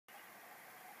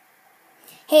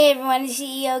Hey everyone,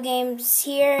 CEO Games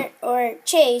here, or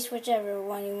Chase, whichever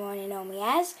one you want to know me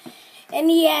as. And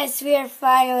yes, we are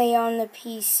finally on the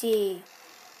PC.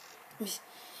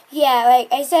 Yeah,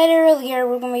 like I said earlier,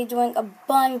 we're going to be doing a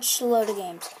load of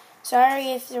games.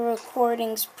 Sorry if the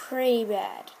recording's pretty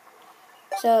bad.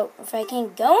 So, if I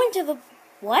can go into the...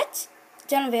 What?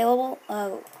 It's unavailable?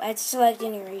 Oh, I had to select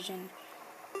any region.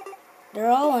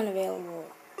 They're all unavailable.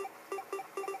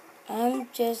 I'm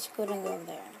just going to go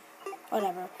there.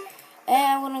 Whatever. And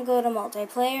I'm going to go to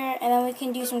multiplayer, and then we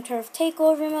can do some turf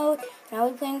takeover mode, and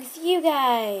I'll be playing with you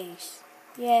guys.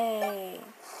 Yay.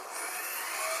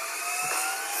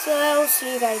 So I'll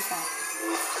see you guys now.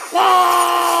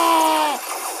 Ah!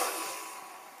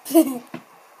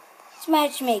 It's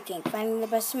matchmaking, finding the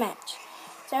best match.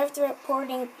 Sorry for the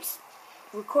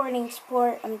recording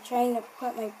sport. I'm trying to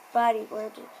put my body where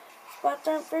the spots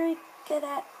aren't very good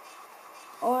at,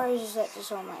 or is that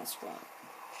just on my screen?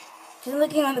 Because I'm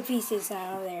looking on the PC, it's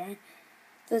not over there.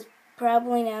 So it's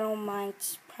probably not on mine,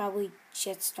 it's probably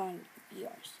just on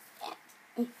yours.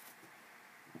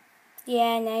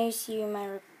 Yeah, now you see my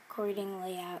recording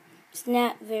layout. It's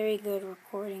not very good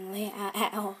recording layout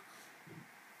at all.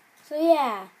 So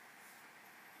yeah,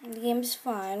 the game's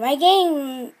fun.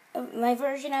 My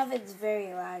version of it's very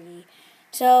laggy.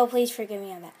 So please forgive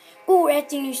me on that. Ooh, we're at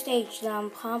the new stage, the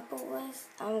Pompolis.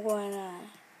 I'm going to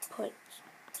put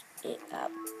it up.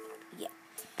 Yeah.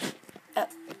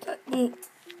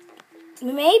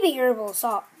 Maybe herbal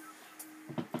salt.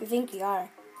 You think you are.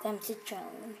 Them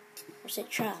citron. Or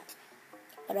citron.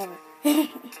 Whatever.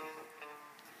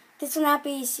 This will not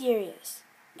be serious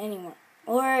anymore.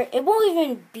 Or it won't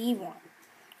even be one.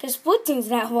 Because Splatoon's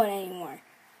not one anymore.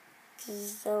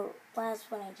 Because the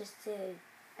last one I just did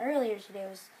earlier today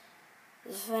was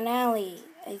the finale,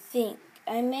 I think.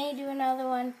 I may do another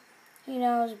one. Who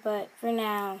knows, but for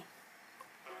now,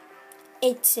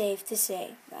 it's safe to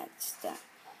say that's done.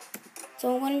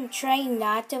 So I'm going to try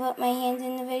not to put my hands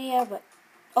in the video, but...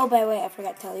 Oh, by the way, I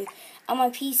forgot to tell you. I'm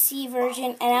on PC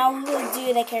version, and I will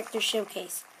do the character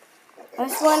showcase. I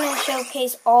just want to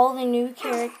showcase all the new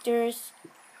characters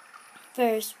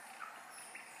first.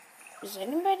 Is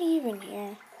anybody even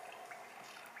here?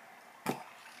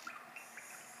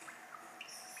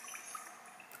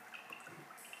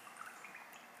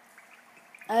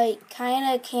 I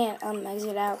kind of can't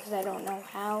exit out because I don't know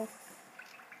how.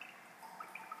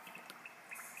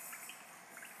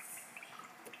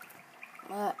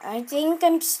 I think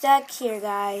I'm stuck here,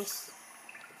 guys.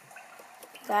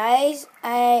 Guys,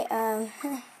 I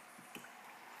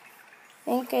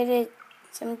think I did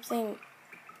something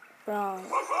wrong.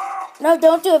 No,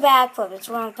 don't do a backflip. It's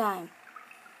the wrong time.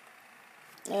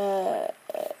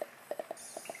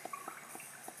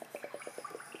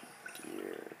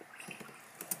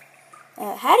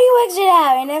 How do you exit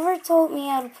out? It never told me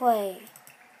how to play.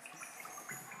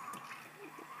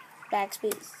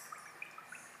 Backspace.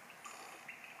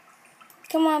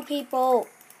 Come on, people.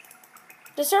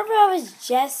 The server I was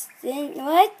just in.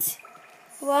 What?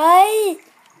 What?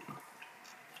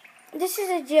 This is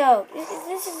a joke.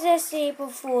 This is just an April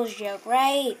Fool's joke,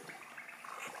 right?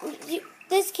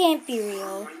 This can't be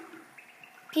real.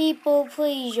 People,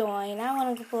 please join. I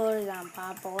want to go on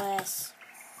Pompolis.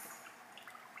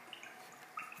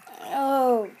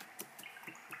 Oh,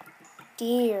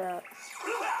 dear.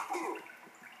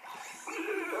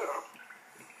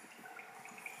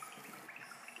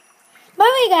 By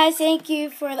the way, guys, thank you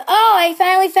for the... Oh, I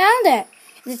finally found it.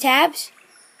 The tabs?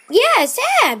 Yes,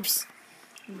 tabs.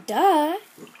 Duh.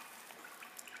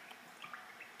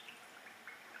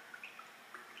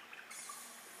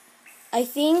 I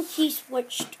think he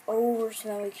switched over so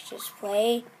that we could just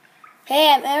play. Hey,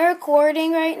 am I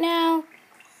recording right now?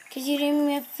 Could you do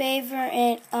me a favor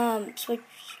and switch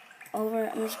over?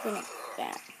 I'm just going to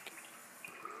back.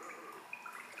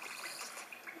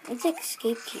 It's like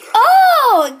escape key.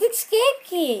 Oh, the escape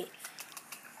key.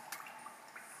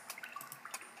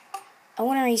 I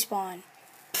want to respawn.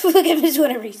 Look at this,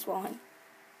 want to respawn.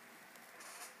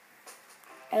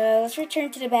 Let's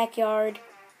return to the backyard.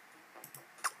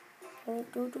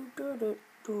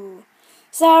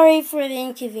 Sorry for the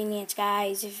inconvenience,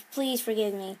 guys. Please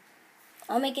forgive me.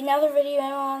 I'll make another video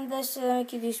on this so that I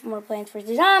can do some more Plants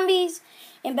vs. Zombies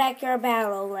and Backyard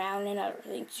Battleground and other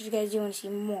things. If you guys do want to see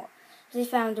more. They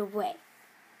found a way.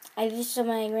 This is on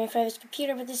my grandfather's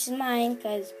computer, but this is mine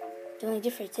because the only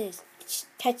difference is it's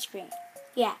touchscreen.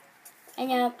 Yeah, I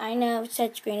know, it's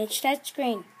touchscreen. It's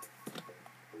touchscreen.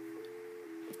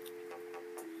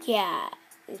 Yeah,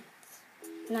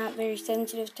 it's not very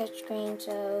sensitive touchscreen,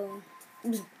 so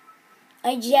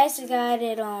I just got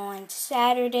it on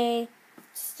Saturday.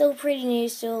 Still pretty new,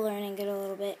 still learning it a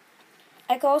little bit.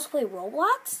 I can also play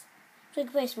Roblox. So I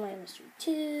can play some Murder Mystery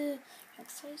 2.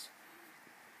 Next place.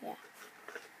 Yeah.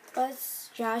 Plus,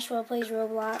 Joshua plays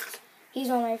Roblox. He's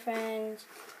one of my friends.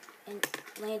 And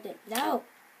Landon. No!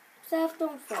 Stuff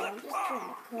don't fall. I'm just trying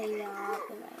to clean up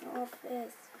in my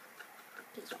office.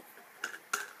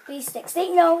 Please stick. Stay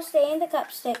in the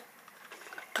cup. Stick.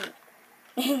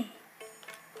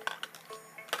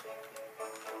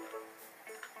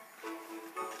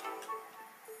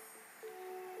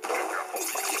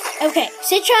 Okay,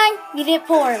 Citron, you did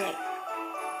poorly.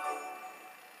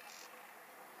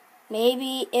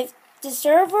 Maybe if the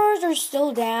servers are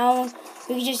still down,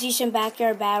 we could just do some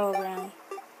backyard battleground.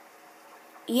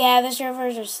 Yeah, the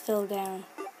servers are still down.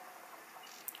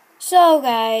 So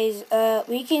guys,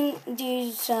 we can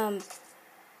do some.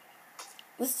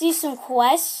 Let's do some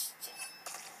quests.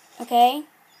 Okay.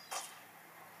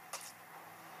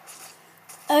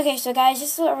 Okay, so guys,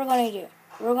 this is what we're gonna do.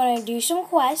 We're gonna do some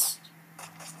quests.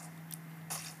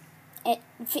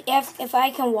 If I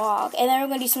can walk, and then we're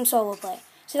gonna do some solo play.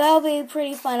 So that'll be a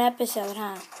pretty fun episode,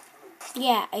 huh?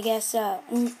 Yeah, I guess so.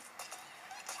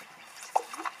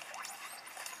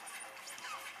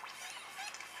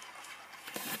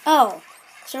 Oh,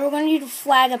 so we're gonna do the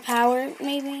flag of power,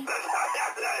 maybe?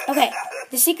 Okay,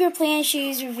 the secret plan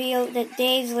she's revealed that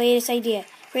Dave's latest idea,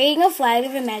 creating a flag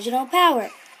of imaginal power,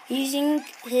 using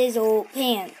his old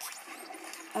pants.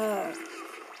 Oh.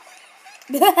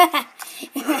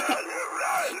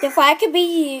 The flag could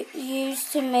be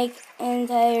used to make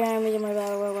entire armies giving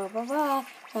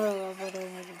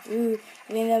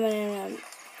them an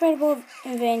incredible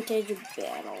advantage of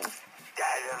battle.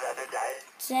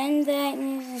 Send that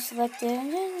and select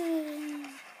it.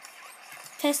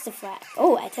 Test the flag.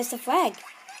 Oh, I test the flag.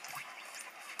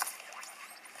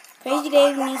 Crazy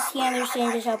Dave needs to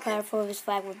understand just how powerful this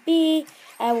flag would be.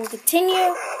 I will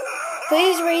continue.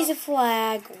 Please raise a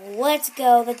flag. Let's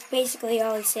go. That's basically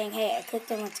all he's saying. Hey, I clicked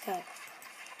on let's go.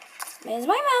 Man, is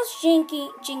my mouse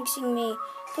jinxing me?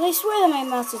 Because I swear that my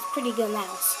mouse is a pretty good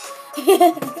mouse.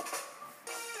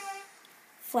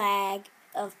 Flag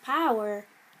of power.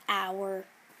 Hour.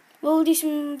 We'll do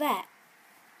some of that.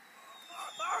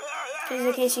 Because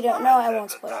in case you don't know, I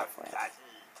won't spoil it for you.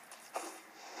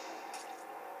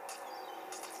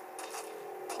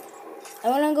 I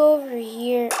want to go over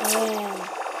here and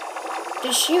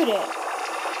just shoot it.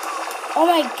 Oh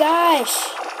my gosh.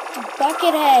 The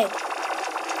bucket head.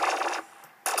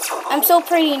 I'm still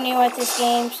pretty new at this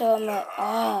game, so I'm like,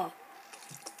 oh.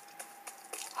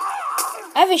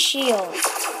 I have a shield.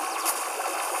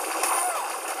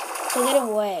 So get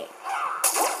away.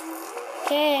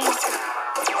 Okay.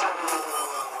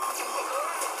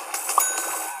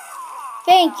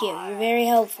 Thank you. You're very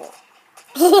helpful.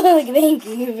 Thank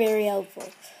you. You're very helpful.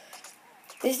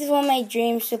 This is one of my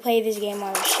dreams to play this game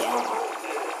on a shell.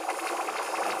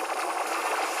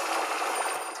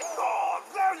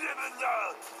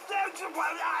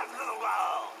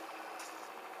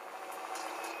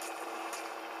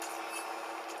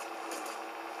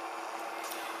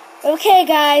 Okay,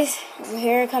 guys,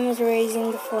 here comes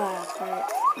raising the flag part.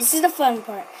 This is the fun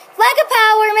part. Flag of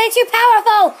power makes you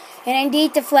powerful! And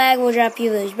indeed, the flag will drop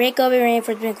you loose. Break over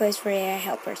reinforcement quest for AI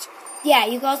helpers. Yeah,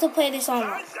 you can also play this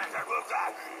online.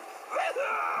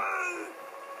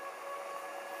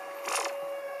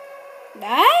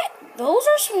 Those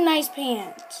are some nice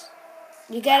pants.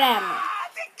 You gotta have them.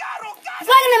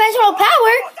 Flag and dimensional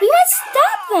power? We must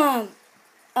stop them!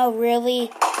 Oh,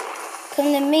 really?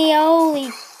 Come to me,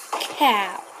 holy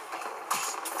cow.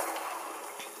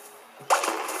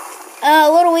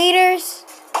 Little eaters,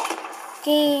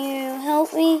 can you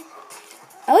help me?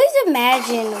 I always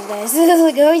imagine this.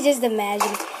 Like, I always just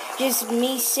imagine just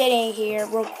me sitting here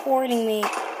recording me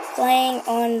playing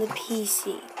on the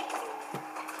PC.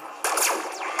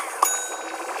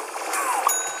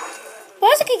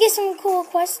 Plus, I could get some cool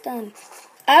quests done.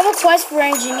 I have a quest for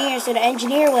engineers, so the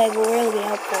engineer leg will really be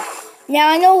helpful. Now,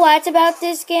 I know lots about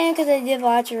this game because I did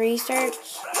lots of research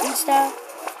and stuff.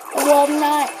 Well, I'm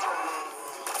not.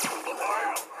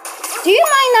 Do you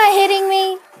mind not hitting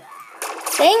me?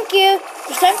 Thank you.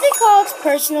 There's something called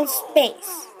personal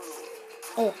space.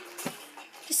 Oh,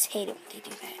 just hate it when they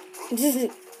do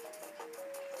that.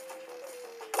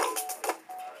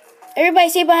 Everybody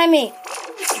stay behind me.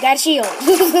 You got a shield.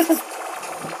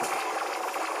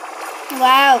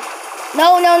 Wow.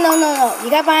 No. You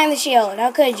got behind the shield.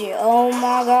 How could you? Oh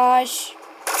my gosh.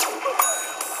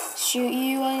 Shoot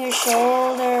you on your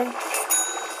shoulder.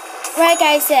 Like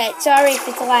I said, sorry if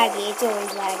it's laggy. It's always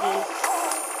laggy.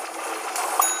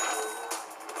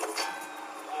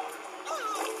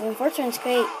 Reinforcement's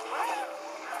great.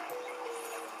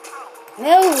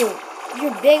 No!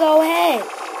 Your big old head.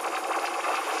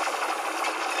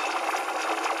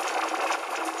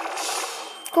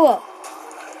 Cool.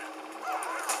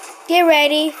 Get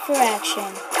ready for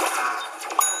action.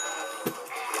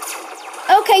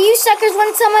 Okay, you suckers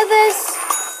want some of this?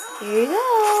 Here you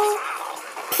go.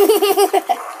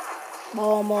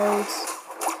 Ball modes.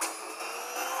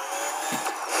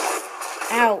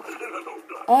 Ow.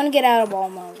 I want to get out of ball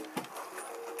mode.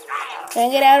 Can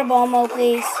I get out of ball mode,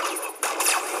 please?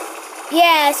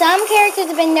 Yeah, some characters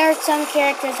have been nerfed, some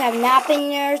characters have not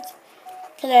been nerfed.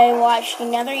 Because I watched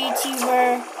another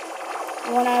YouTuber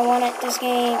when I wanted this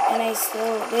game, and I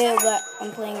still do, but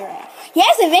I'm playing around.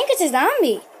 Yes, I think it's a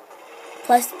zombie.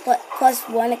 Plus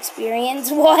 1 experience.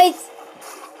 What?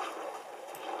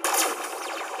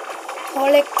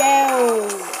 Holy cow.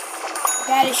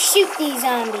 Gotta shoot these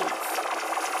zombies.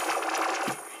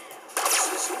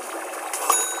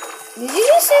 Did you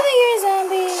just say that you're a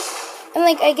zombie? I'm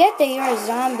like, I get that you're a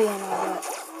zombie and all that.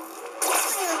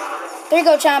 There you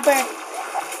go, Chomper.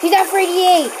 He's at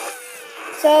 48.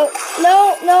 So,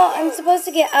 no, I'm supposed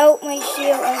to get out my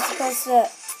shield. I'm supposed to,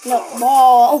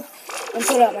 ball and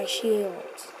put out my shield.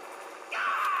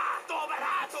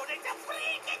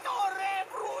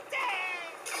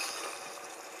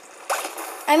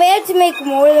 I may have to make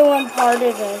more than one part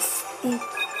of this.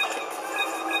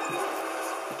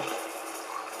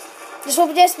 This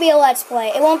will just be a Let's Play.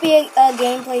 It won't be a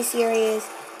gameplay series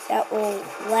that will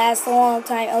last a long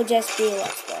time. It'll just be a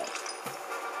Let's Play.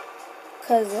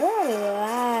 Because there are a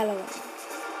lot of them.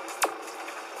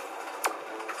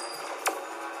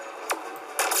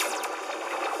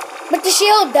 But the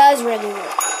shield does really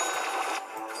work.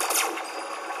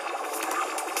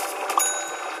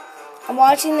 I'm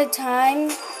watching the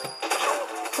time.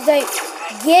 Because I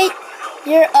get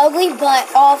your ugly butt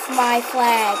off my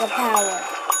flag of power.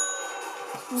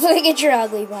 So I get your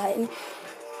ugly butt.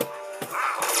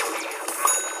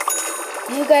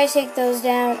 You guys take those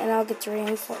down and I'll get the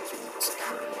reinforcements.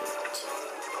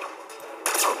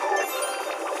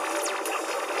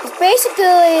 It's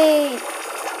basically...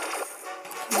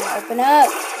 Come on, open up.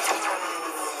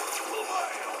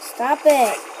 Stop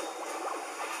it.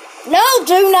 No,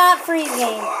 do not freeze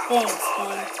game. Thanks,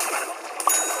 game.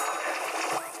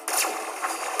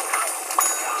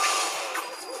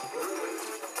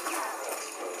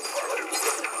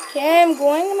 Okay, I'm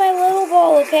going to my little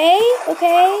ball, okay?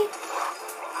 Okay?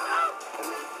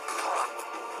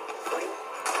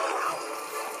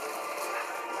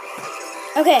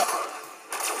 Okay.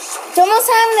 It's almost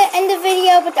time to end the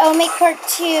video, but I'll make part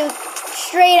 2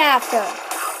 straight after.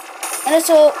 And this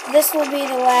will be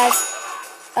the last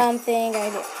thing I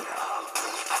do.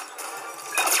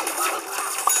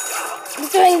 I'm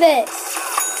doing this.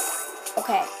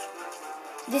 Okay.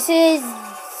 This is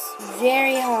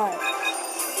very hard.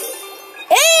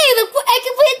 Hey, I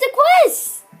completed the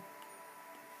quest!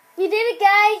 We did it,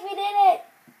 guys. We did it.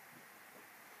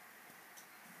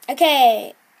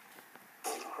 Okay.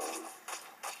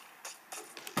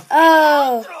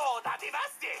 Oh.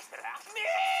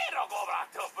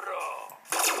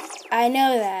 I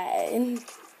know that.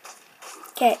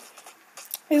 Okay.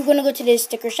 We're going to go to this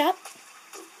sticker shop.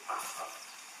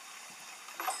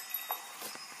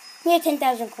 We have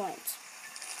 10,000 coins.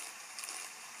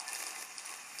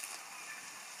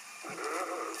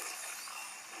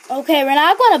 Okay, we're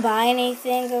not going to buy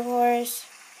anything, of course.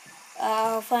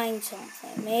 I'll find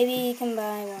something. Maybe you can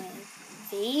buy one of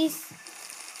these.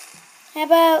 How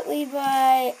about we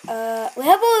buy, how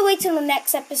about we wait till the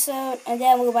next episode, and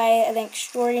then we'll buy an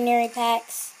extraordinary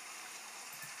packs.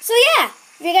 So yeah,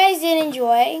 if you guys did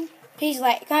enjoy, please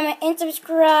like, comment, and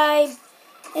subscribe.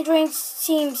 And join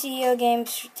Team CEO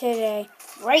Games today,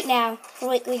 right now, for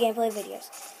weekly gameplay videos.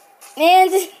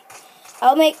 And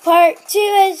I'll make part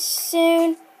 2 as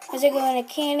soon as I go in a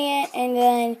canyon, and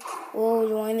then we'll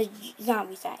join the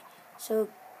zombie side. So,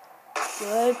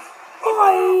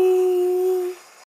 goodbye.